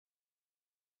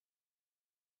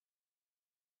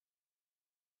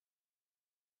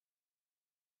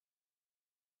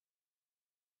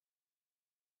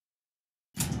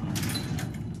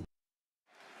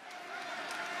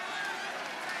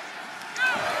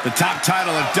The top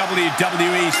title of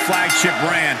WWE's flagship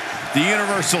brand, the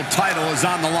Universal title, is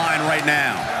on the line right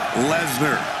now.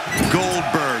 Lesnar,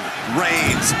 Goldberg,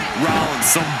 Reigns, Rollins,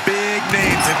 some big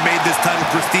names have made this title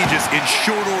prestigious in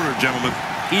short order, gentlemen.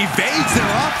 Evades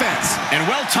their offense. And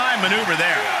well-timed maneuver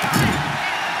there.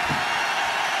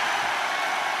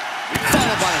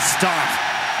 Followed by a stomp.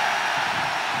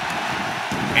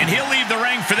 And he'll leave the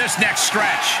ring for this next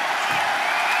stretch.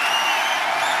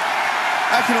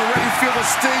 I can already feel the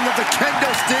sting of the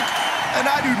kendo stick, and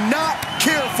I do not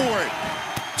care for it.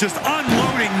 Just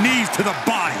unloading knees to the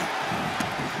body.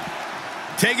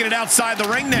 Taking it outside the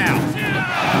ring now.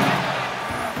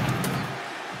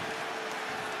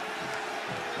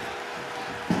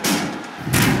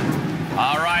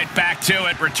 All right, back to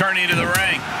it, returning to the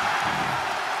ring.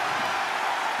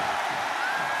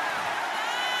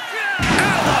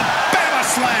 Alabama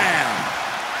slam.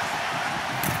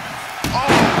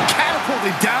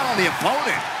 Catapulting down on the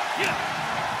opponent.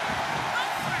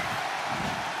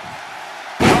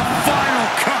 The final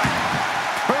cut.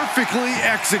 Perfectly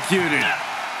executed.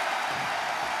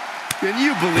 Can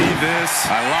you believe this?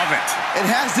 I love it. It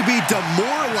has to be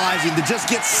demoralizing to just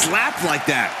get slapped like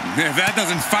that. If that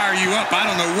doesn't fire you up, I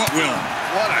don't know what will.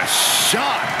 What a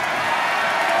shot.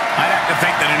 I'd have to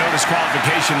think that a no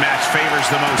disqualification match favors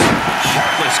the most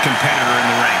heartless competitor in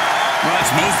the ring. Well,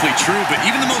 that's mostly true, but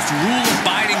even the most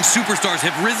rule-abiding superstars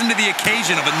have risen to the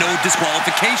occasion of a no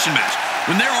disqualification match.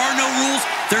 When there are no rules,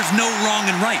 there's no wrong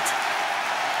and right.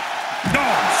 No,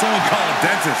 someone call a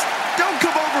dentist. Don't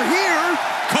come over here.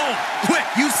 Cole, quick,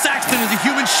 use Saxton as a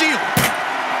human shield.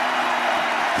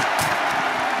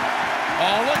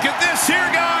 Oh, look at this here,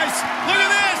 guys. Look at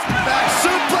this. Back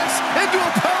suplex into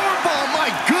a powerbomb.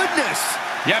 My goodness.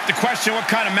 You have to question what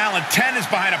kind of malintent is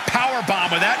behind a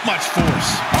powerbomb with that much force.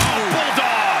 Oh,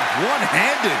 bulldog.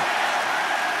 One-handed.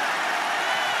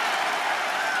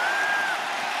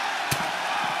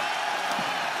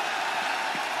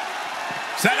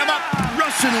 Set him up.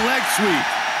 Russian leg sweep.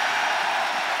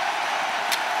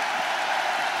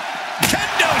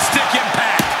 Kendo stick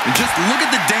impact. And just look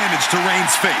at the damage to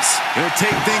Reigns' face. He'll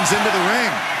take things into the ring.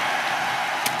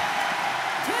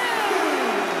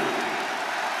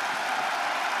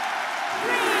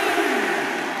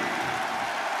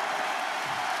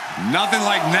 Nothing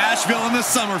like Nashville in the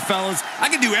summer, fellas. I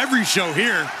can do every show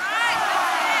here.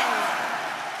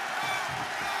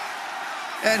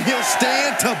 And he'll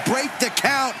stand to break the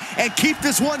count and keep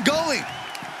this one going.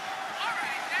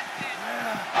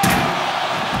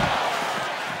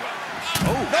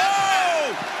 Oh,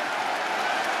 no!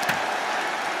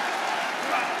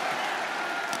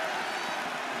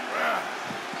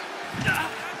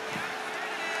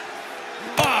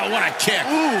 Oh, what a kick.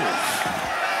 Ooh.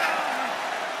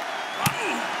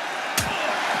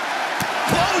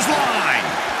 Clothesline.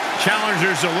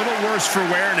 Challenger's a little worse for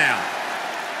wear now.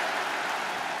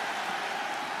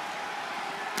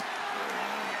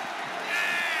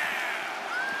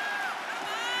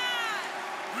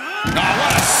 Oh,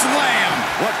 what a slam.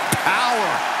 What power.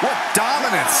 What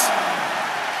dominance.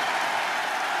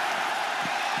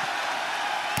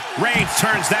 Reigns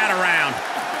turns that around.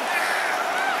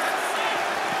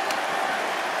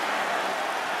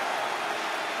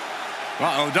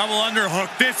 Uh-oh, double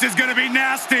underhook. This is going to be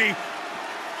nasty.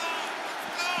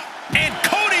 And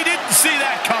Cody didn't see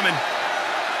that coming.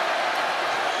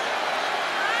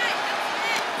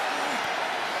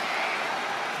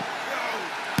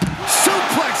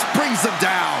 Suplex brings them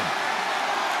down.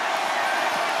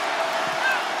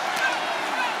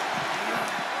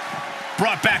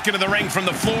 Brought back into the ring from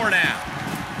the floor now.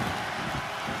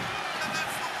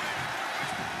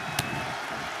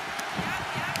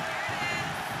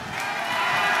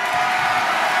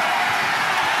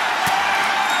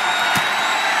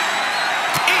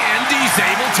 He's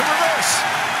able to reverse.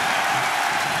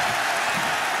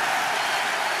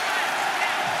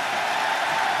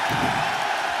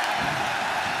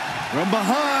 From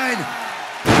behind,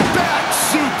 back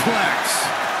suplex.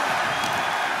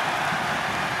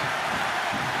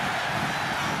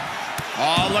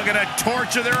 Oh, look at a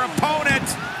torture their opponent.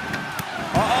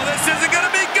 Uh-oh, this isn't going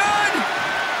to be good.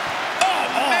 Oh,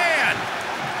 man.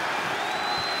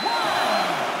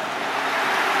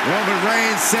 Roman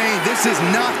Reigns saying this is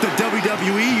not the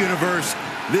WWE Universe.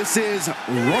 This is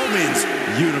Roman's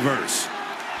universe.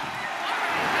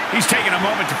 He's taking a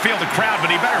moment to feel the crowd, but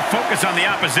he better focus on the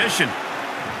opposition.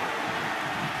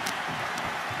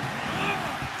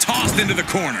 Tossed into the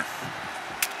corner.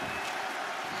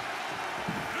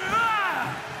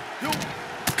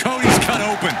 Cody's cut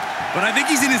open, but I think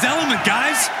he's in his element,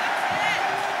 guys.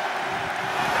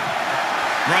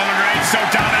 Roman Reigns so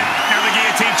dominant. Now the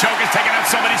guillotine choke is taking out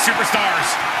so many superstars.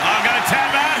 I'm going to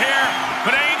tap out here,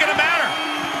 but it ain't going to matter.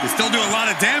 You still do a lot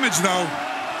of damage, though.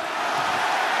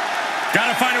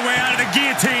 Got to find a way out of the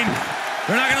guillotine.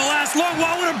 They're not going to last long.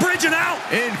 Why would a bridging out?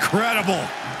 Incredible.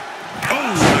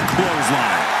 Oh, the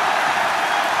clothesline.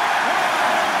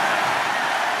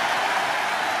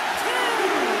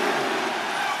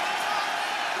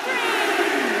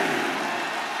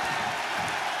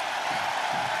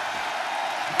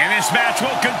 And this match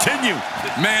will continue.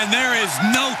 Man, there is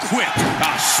no quit.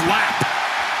 A slap.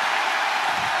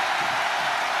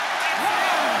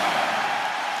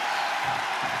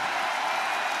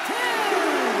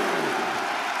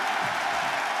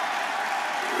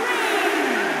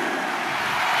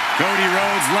 Cody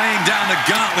Rhodes laying down the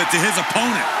gauntlet to his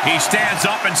opponent. He stands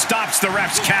up and stops the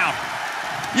ref's count.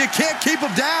 You can't keep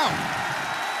him down.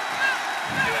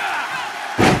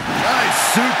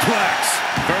 Nice suplex.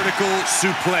 Vertical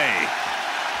suplex.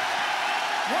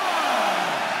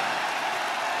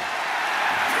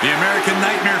 The American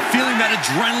Nightmare feeling that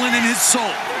adrenaline in his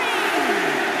soul.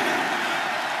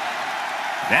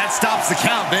 That stops the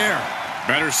count there.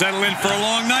 Better settle in for a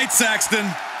long night, Saxton.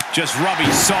 Just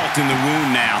rubbing salt in the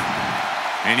wound now.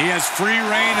 And he has free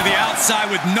reign to the outside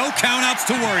with no countouts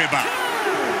to worry about.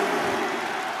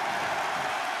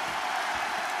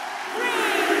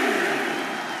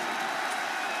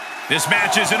 This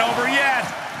match isn't over yet.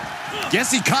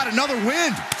 Guess he caught another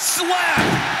wind. Slap!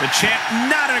 The champ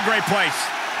not in a great place.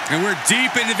 And we're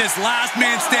deep into this last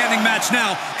man standing match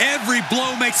now. Every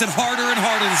blow makes it harder and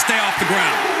harder to stay off the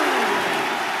ground.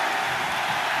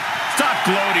 Stop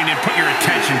gloating and put your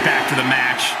attention back to the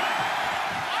match.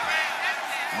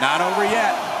 Not over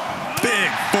yet.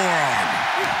 Big forearm.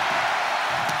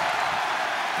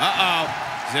 Uh-oh.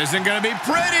 This isn't going to be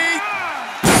pretty.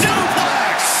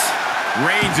 Suplex.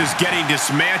 Reigns is getting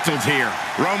dismantled here.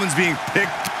 Roman's being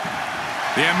picked.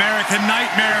 The American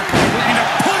Nightmare looking to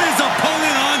put his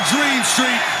opponent on Dream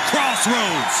Street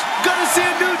Crossroads. Gonna see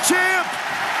a new champ.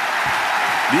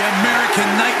 The American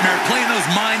Nightmare playing those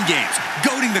mind games,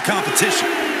 goading the competition.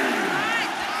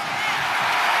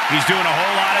 He's doing a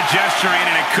whole lot of gesturing,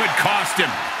 and it could cost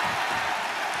him.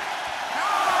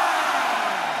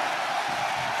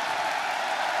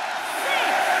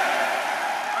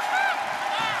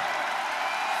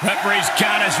 Referee's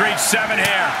count has reached 7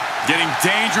 here. Getting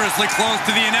dangerously close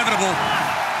to the inevitable.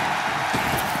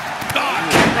 Oh,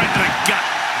 kick right to the gut.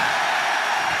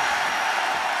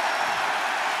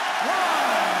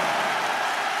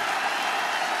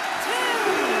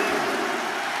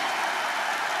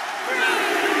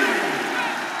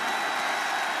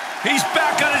 He's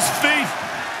back on his feet.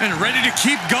 And ready to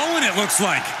keep going, it looks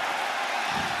like.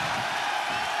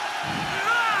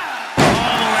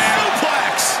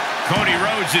 Cody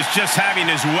Rhodes is just having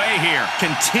his way here.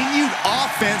 Continued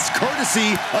offense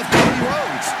courtesy of Cody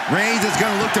Rhodes. Reigns is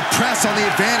going to look to press on the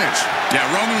advantage. Yeah,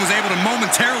 Roman was able to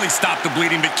momentarily stop the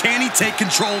bleeding, but can he take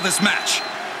control of this match?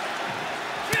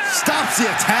 Stops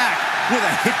the attack with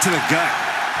a hit to the gut.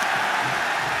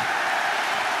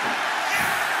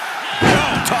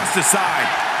 Oh, tossed aside.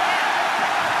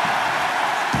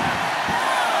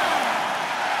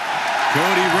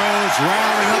 Cody Rhodes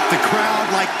riling up the crowd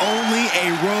like only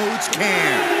a Rhodes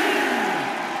can.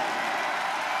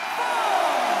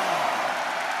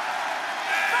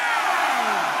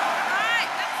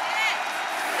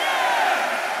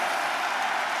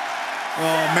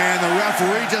 Oh, man, the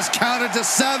referee just counted to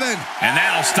 7. And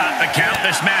that'll stop the count.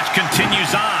 This match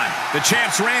continues on. The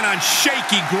champ's reign on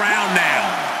shaky ground now.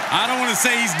 I don't want to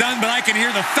say he's done, but I can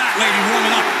hear the fat lady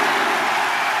warming up.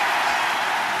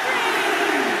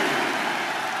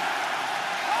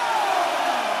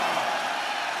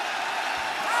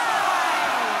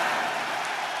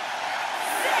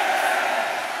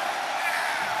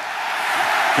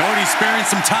 Cody sparing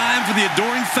some time for the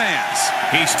adoring fans.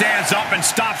 He stands up and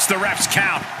stops the ref's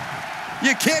count.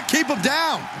 You can't keep him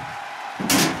down.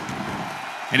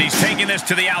 And he's taking this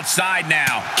to the outside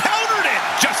now. Countered it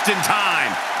just in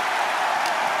time.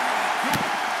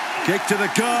 Kick to the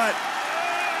gut.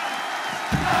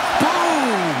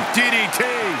 Boom! DDT.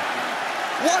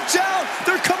 Watch out!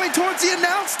 They're coming towards the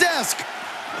announce desk.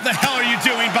 What the hell are you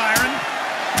doing, Byron?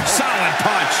 Solid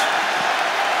punch.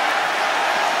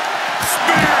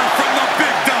 Spear from the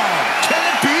big dog. Can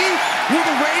it be? Will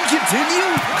the reign continue?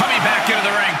 Coming back into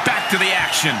the ring, back to the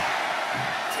action.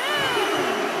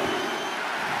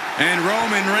 And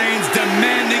Roman Reigns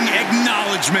demanding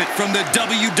acknowledgement from the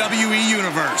WWE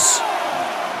Universe.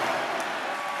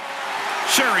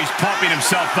 Sure, he's pumping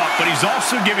himself up, but he's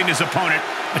also giving his opponent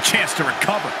a chance to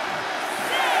recover.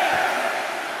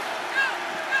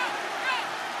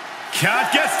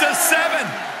 Count gets to 7.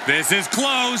 This is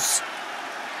close.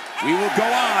 We will go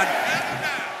on.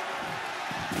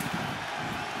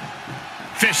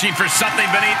 Fishing for something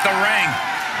beneath the ring.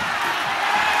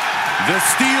 The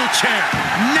steel chair,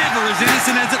 never as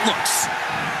innocent as it looks.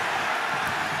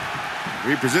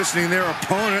 Repositioning their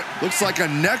opponent. Looks like a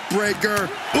neck breaker.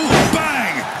 Ooh,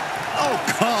 bang! Oh,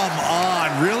 come on,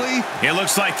 really? It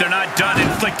looks like they're not done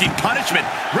inflicting punishment.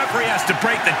 Referee has to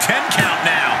break the 10 count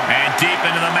now. And deep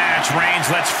into the match, Reigns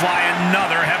lets fly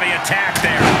another heavy attack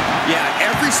there. Yeah,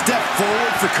 every step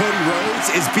forward for Cody Rhodes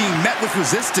is being met with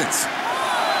resistance.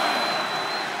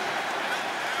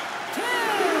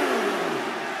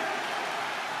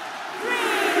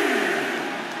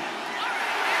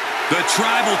 The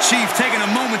tribal chief taking a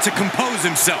moment to compose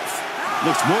himself.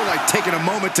 Looks more like taking a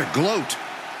moment to gloat.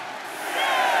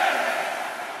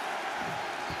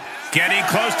 Getting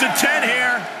close to 10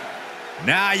 here.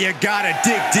 Now you gotta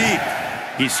dig deep.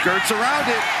 He skirts around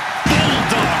it.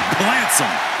 Bulldog plants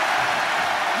him.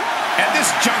 At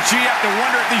this juncture, you have to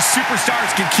wonder if these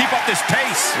superstars can keep up this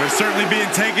pace. They're certainly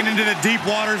being taken into the deep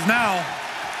waters now.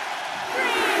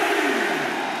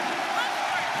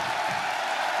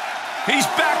 He's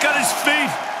back on his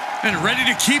feet. And ready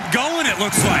to keep going, it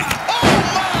looks like. Oh,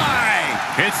 my!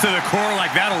 Hits to the core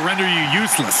like that'll render you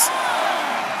useless.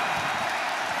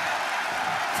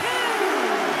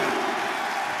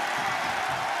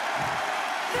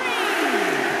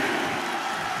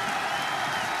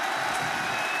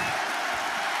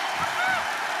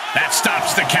 That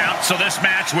stops the count, so this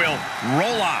match will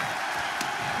roll on.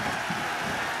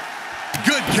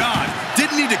 Good God.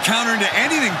 Didn't need to counter into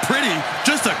anything pretty,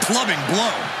 just a clubbing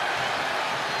blow.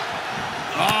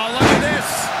 Oh, look at this.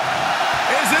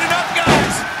 Is it enough,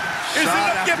 guys? Is it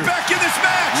enough to get back in this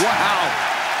match? Wow.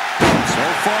 So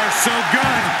far, so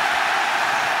good.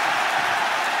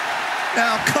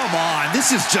 Now, come on.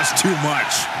 This is just too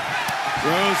much.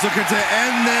 Rhodes looking to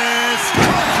end this.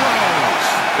 Crossroads.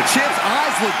 The champ's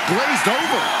eyes look glazed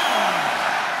over.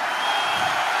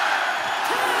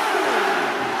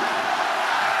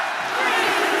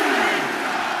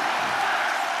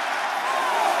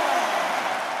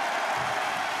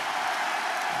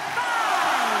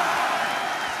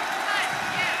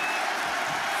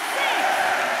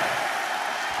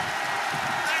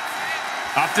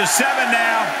 Up to 7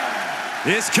 now.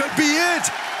 This could be it.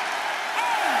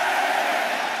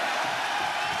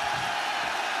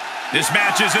 This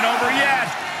match isn't over yet.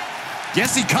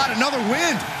 Guess he caught another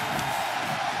wind.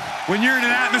 When you're in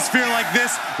an atmosphere like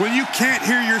this, when you can't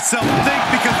hear yourself think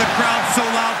because the crowd's so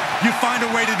loud, you find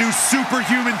a way to do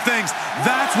superhuman things.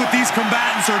 That's what these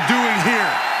combatants are doing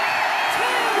here.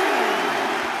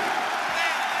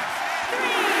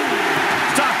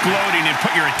 Stop gloating and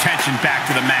put your attention back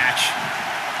to the match.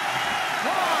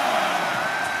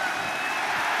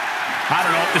 I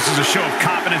don't know if this is a show of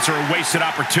confidence or a wasted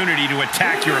opportunity to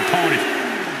attack your opponent.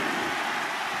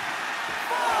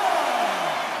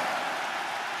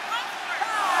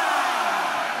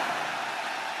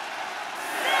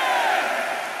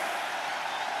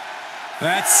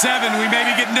 That's 7. We may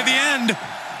be getting to the end.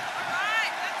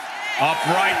 Up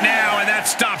right now, and that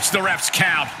stops the ref's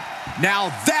count.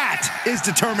 Now that is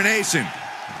determination.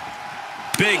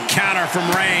 Big counter from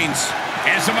Reigns.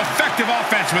 And some effective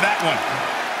offense with that one.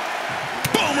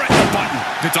 Boom, right in the button.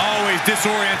 It's always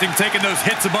disorienting taking those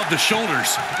hits above the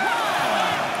shoulders.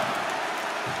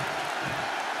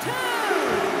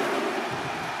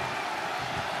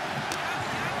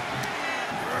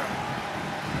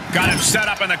 Got him set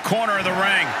up in the corner of the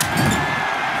ring.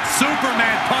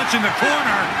 Superman punch in the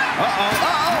corner.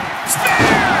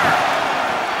 Spear!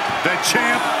 The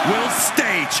champ will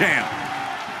stay champ.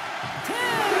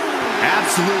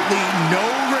 Absolutely no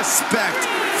respect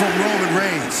from Roman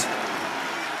Reigns.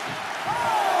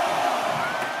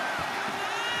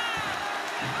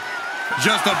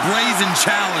 Just a brazen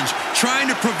challenge, trying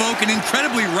to provoke an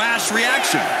incredibly rash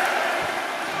reaction.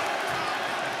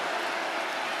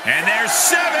 And there's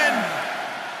 7.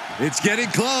 It's getting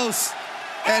close.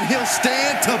 And he'll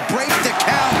stand to break the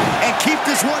count and keep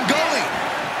this one going.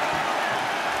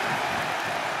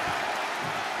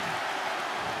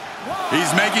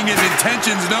 He's making his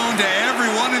intentions known to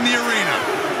everyone in the arena.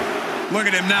 Look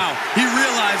at him now. He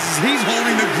realizes he's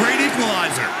holding the great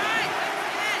equalizer.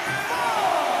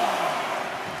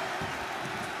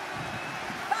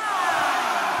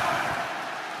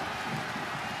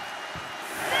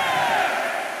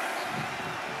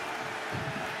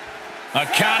 A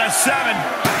count of 7.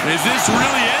 Is this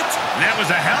really it? That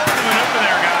was a hell of a maneuver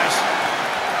there, guys.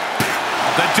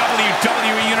 The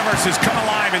WWE Universe has come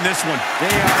alive in this one.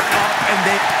 They are up and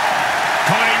they...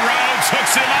 Cody Rhodes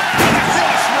hooks him up for the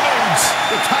crossroads. leads.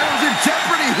 The title's in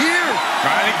jeopardy here.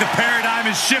 I think the paradigm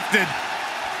has shifted.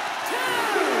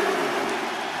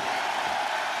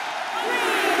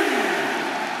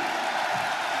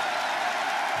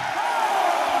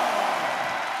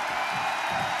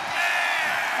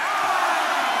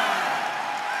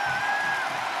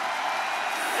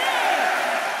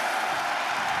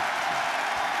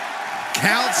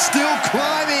 Count still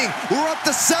climbing. We're up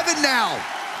to 7 now.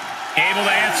 Able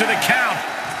to answer the count.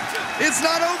 It's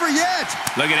not over yet.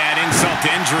 Look at that insult to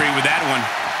injury with that one.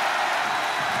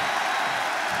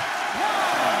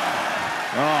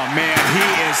 Oh, man, he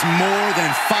is more than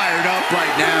fired up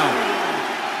right now.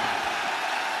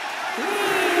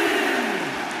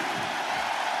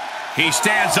 He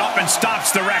stands up and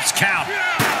stops the ref's count.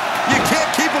 You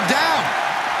can't keep him down.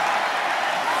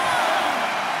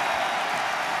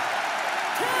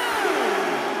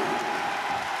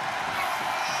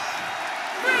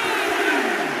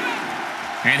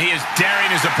 And he is daring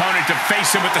his opponent to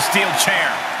face him with the steel chair.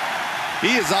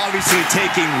 He is obviously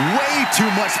taking way too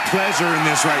much pleasure in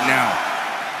this right now.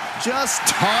 Just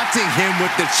taunting him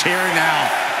with the chair now,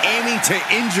 aiming to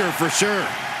injure for sure.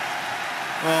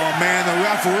 Oh, man, the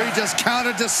referee just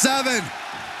counted to 7.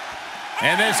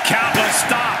 And this count will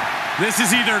stop. This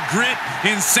is either grit,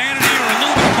 insanity, or a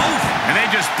little bit of both. And they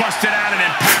just busted out an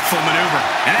impactful maneuver.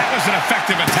 And that was an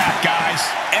effective attack, guys.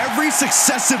 Every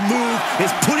successive move is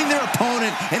putting their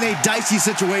opponent in a dicey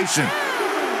situation.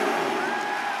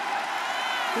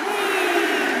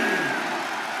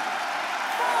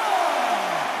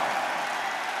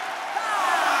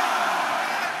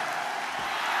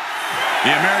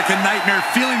 The American Nightmare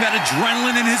feeling that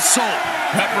adrenaline in his soul.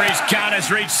 Referee's count has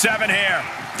reached 7 here.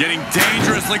 Getting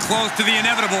dangerously close to the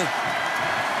inevitable.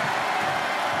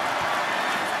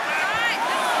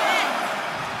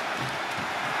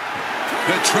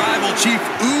 The Tribal Chief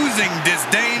oozing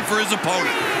disdain for his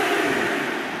opponent.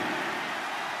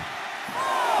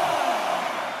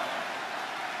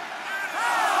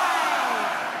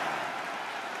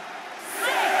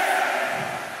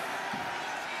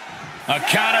 A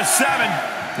count of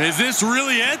 7. Is this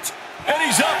really it? And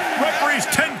he's up. Referee's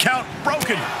 10 count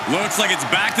broken. Looks like it's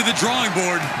back to the drawing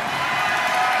board.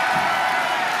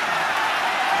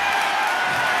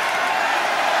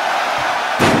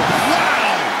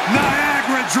 Wow!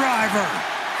 Niagara driver.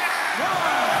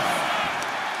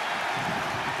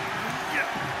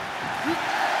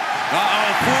 Uh-oh,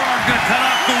 forearm gonna cut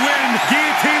off the wind.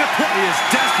 Guillotine applied. He is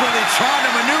desperately trying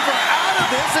to maneuver out of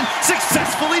this and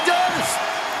successfully does.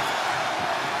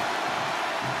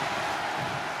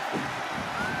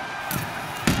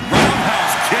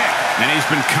 And he's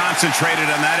been concentrated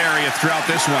on that area throughout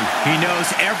this one. He knows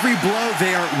every blow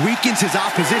there weakens his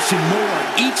opposition more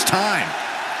each time.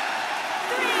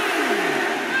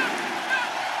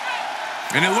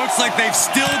 And it looks like they've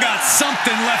still got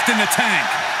something left in the tank.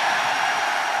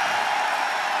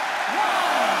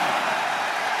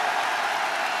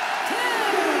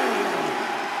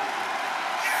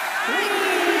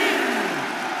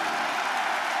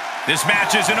 This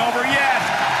match isn't over yet.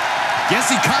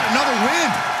 Guess he caught another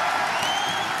wind.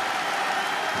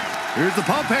 Here's the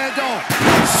pump handle.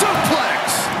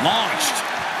 Suplex. Launched.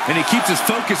 And he keeps his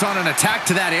focus on an attack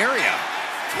to that area.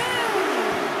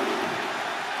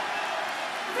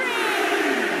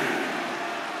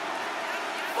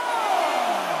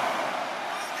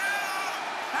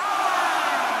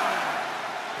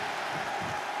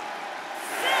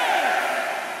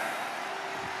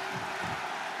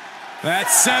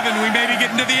 That's 7. We may be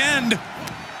getting to the end.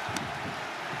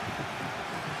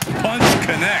 Punch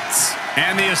connects.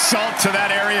 And the assault to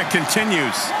that area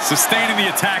continues. Sustaining the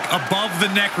attack above the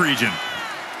neck region.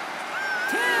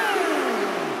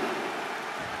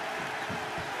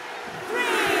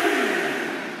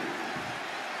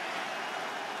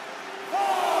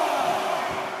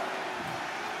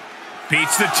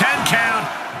 Beats the 10 count.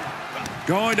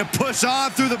 Going to push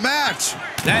on through the match.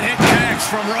 That hit connects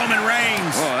from Roman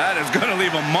Reigns. Oh, that is going to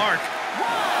leave a mark.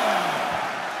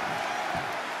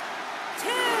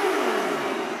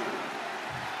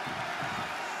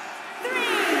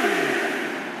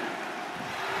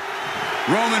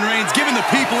 Roman Reigns giving the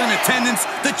people in attendance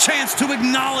the chance to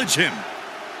acknowledge him.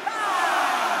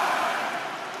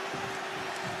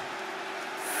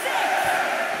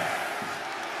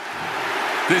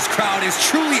 This crowd is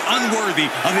truly unworthy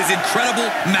of his incredible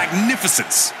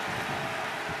magnificence.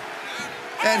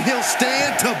 And he'll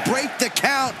stand to break the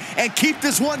count and keep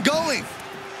this one going.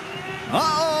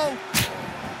 Uh-oh.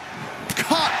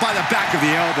 Caught by the back of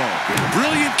the elbow.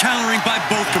 Brilliant countering by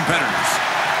both competitors.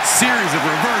 Series of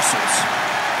reversals.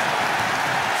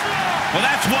 Well,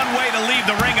 that's one way to leave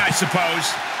the ring, I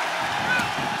suppose.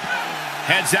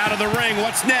 Heads out of the ring.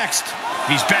 What's next?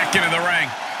 He's back into the ring.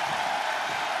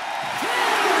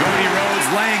 Cody Rhodes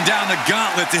laying down the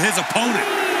gauntlet to his opponent.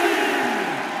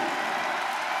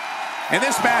 And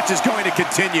this match is going to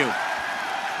continue.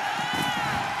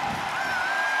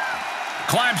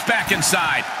 Climbs back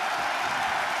inside.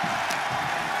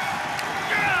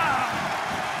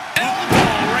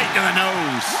 Elbow right to the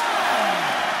nose.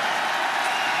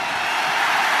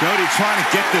 Cody trying to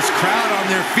get this crowd on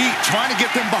their feet, trying to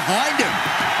get them behind him.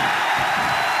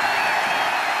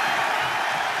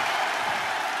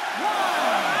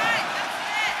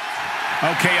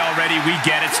 Okay, already, we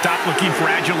get it. Stop looking for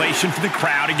adulation for the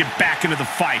crowd and get back into the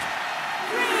fight.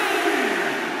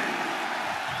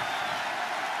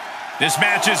 This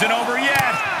match isn't over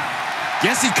yet.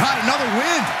 Guess he caught another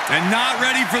wind. And not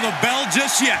ready for the bell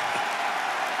just yet.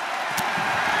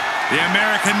 The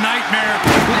American Nightmare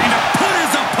looking to put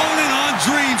his opponent on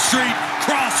Dream Street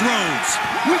Crossroads.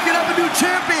 We can have a new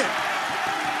champion.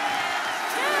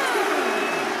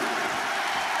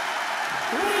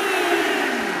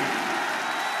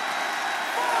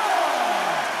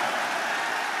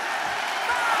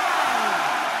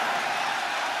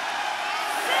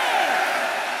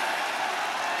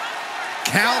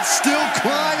 Count still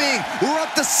climbing. We're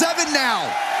up to 7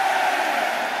 now.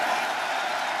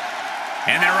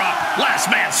 And they're up. Last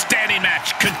man standing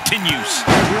match continues.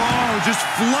 Whoa, just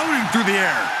floating through the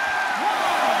air.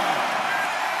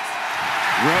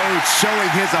 Rhodes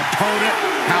showing his opponent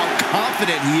how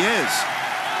confident he is.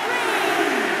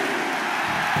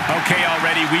 Okay,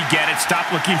 already, we get it.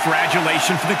 Stop looking for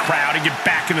adulation for the crowd and get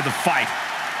back into the fight.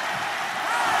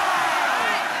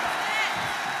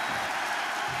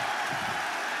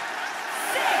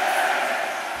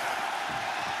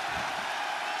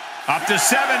 Up to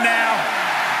 7 now.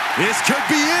 This could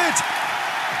be it.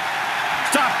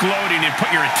 Stop gloating and put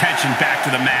your attention back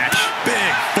to the match.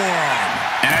 Big forearm.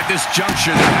 And at this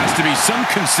juncture, there has to be some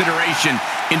consideration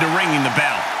into ringing the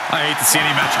bell. I hate to see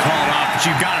any match called off, but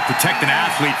you've got to protect an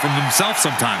athlete from himself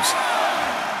sometimes.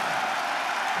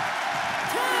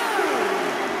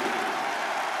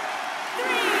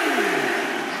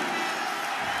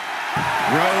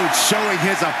 Rhodes showing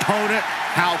his opponent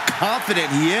how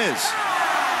confident he is.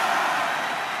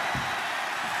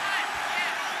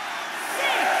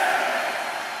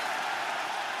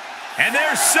 And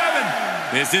there's 7.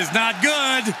 This is not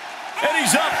good. And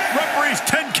he's up. Referee's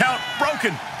 10 count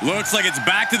broken. Looks like it's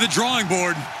back to the drawing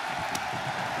board.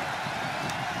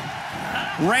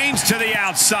 Reigns to the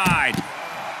outside.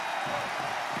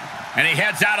 And he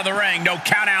heads out of the ring. No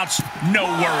countouts, no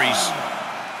worries.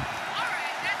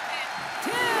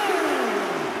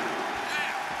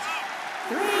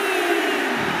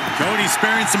 Cody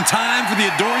sparing some time for the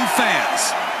adoring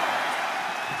fans.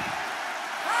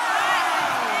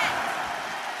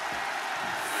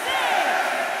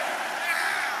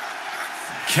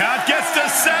 Count gets to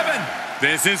 7.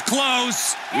 This is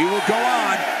close. We will go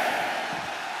on.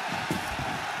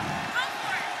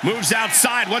 Moves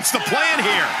outside. What's the plan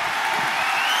here?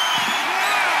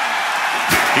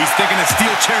 He's thinking a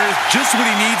steel chair is just what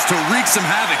he needs to wreak some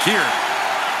havoc here.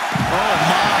 Oh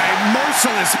my,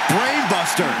 merciless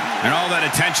brainbuster. And all that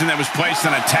attention that was placed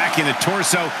on attacking the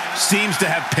torso seems to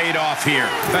have paid off here.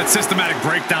 That systematic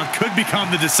breakdown could become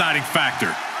the deciding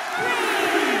factor.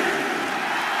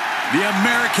 The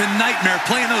American Nightmare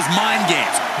playing those mind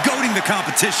games, goading the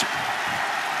competition.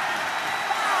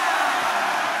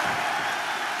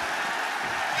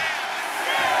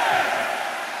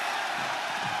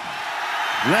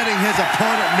 Letting his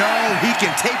opponent know he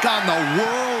can take on the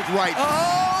world right.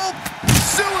 Oh,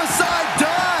 suicide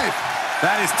dive.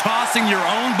 That is tossing your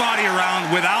own body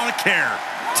around without a care.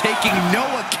 Taking no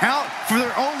account for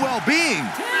their own well-being.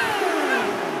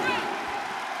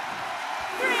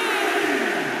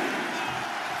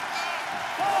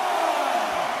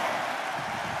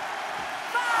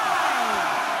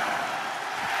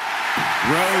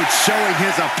 Rhodes showing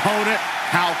his opponent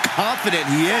how confident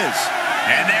he is.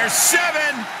 And there's 7.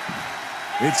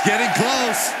 It's getting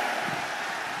close.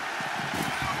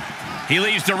 He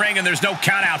leaves the ring and there's no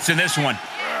countouts in this one.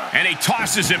 And he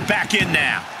tosses it back in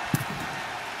now.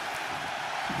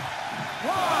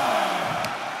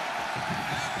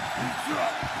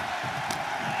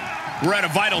 We're at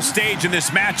a vital stage in this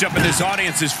matchup, and this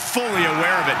audience is fully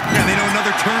aware of it. Yeah, they know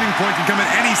another turning point can come at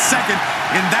any second.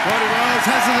 In that, Cody Rhodes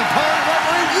has his opponent right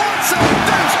where he wants him.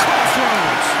 There's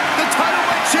Crossroads. The title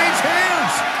might change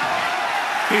hands.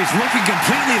 He's looking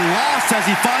completely lost as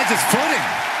he finds his footing.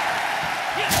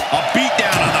 A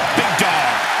beatdown on the big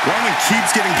dog. Roman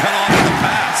keeps getting cut off in the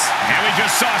pass. And we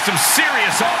just saw some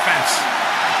serious offense.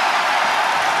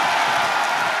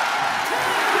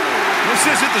 The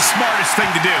This isn't the smartest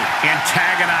thing to do,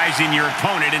 antagonizing your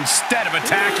opponent instead of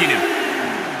attacking him.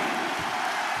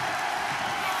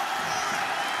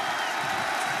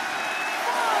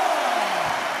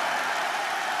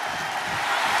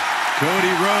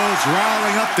 Cody Rhodes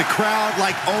riling up the crowd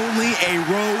like only a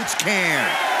Rhodes can.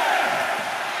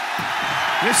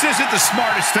 This isn't the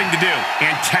smartest thing to do,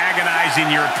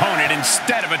 antagonizing your opponent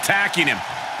instead of attacking him.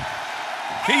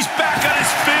 He's back on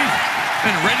his feet.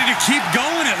 And ready to keep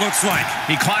going, it looks like.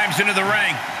 He climbs into the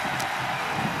ring.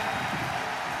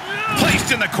 Placed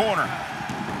in the corner.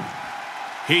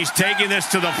 He's taking this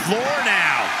to the floor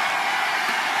now.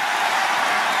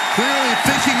 Clearly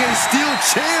thinking a steel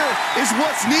chair is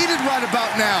what's needed right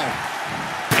about now.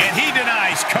 And he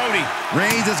denies Cody.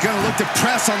 Reigns is going to look to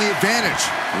press on the advantage.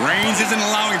 Reigns isn't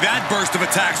allowing that burst of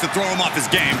attacks to throw him off his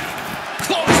game.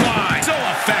 Clothesline. So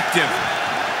effective.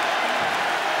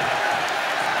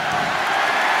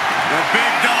 The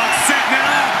big dog setting it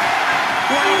up.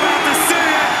 We're about to see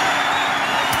it.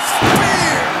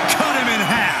 Spear! Cut him in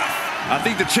half. I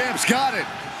think the champ's got it.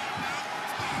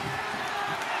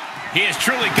 He has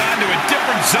truly gone to a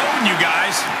different zone, you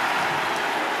guys.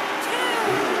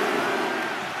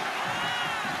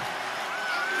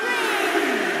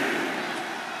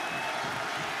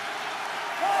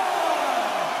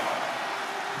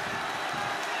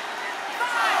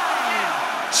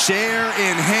 Chair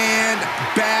in hand,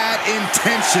 bad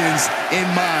intentions in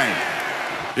mind.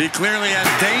 He clearly has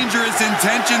dangerous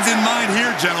intentions in mind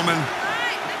here, gentlemen.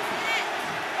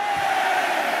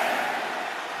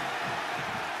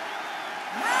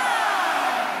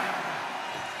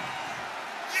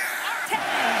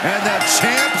 And the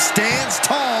champ stands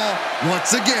tall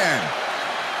once again.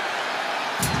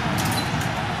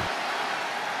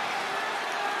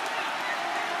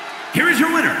 Here is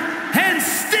your winner, and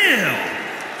still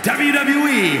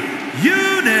WWE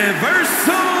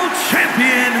Universal